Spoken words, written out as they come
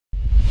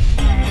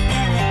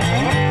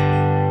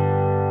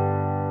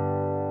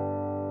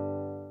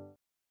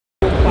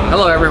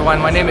Hello everyone,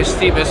 my name is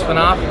Steve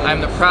Ispanoff. I'm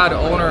the proud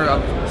owner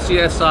of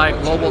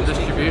CSI Global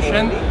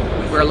Distribution.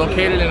 We're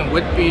located in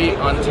Whitby,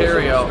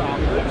 Ontario.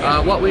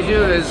 What we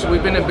do is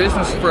we've been in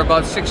business for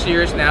about 6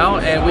 years now,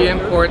 and we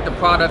import the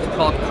product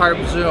called Carp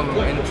Zoom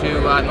into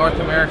North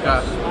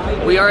America.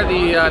 We are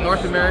the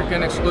North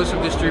American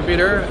exclusive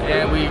distributor,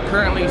 and we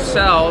currently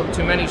sell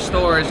to many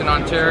stores in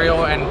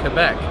Ontario and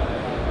Quebec.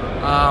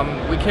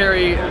 We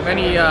carry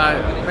many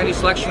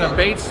selection of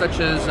baits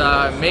such as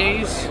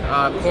maize,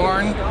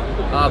 corn,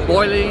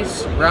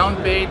 boilies,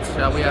 ground bait.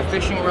 We have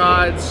fishing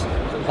rods,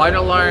 bite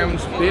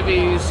alarms,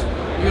 bivvies,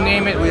 you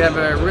name it. We have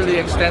a really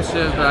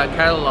extensive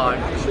catalog.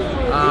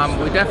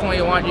 We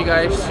definitely want you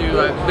guys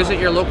to visit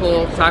your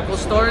local tackle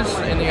stores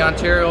in the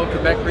Ontario,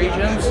 Quebec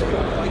regions.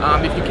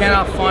 If you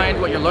cannot find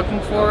what you're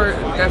looking for,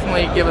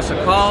 definitely give us a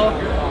call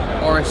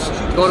or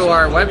go to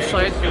our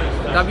website,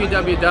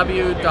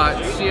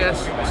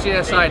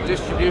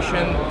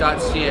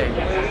 www.csidistribution.ca.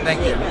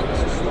 Thank you.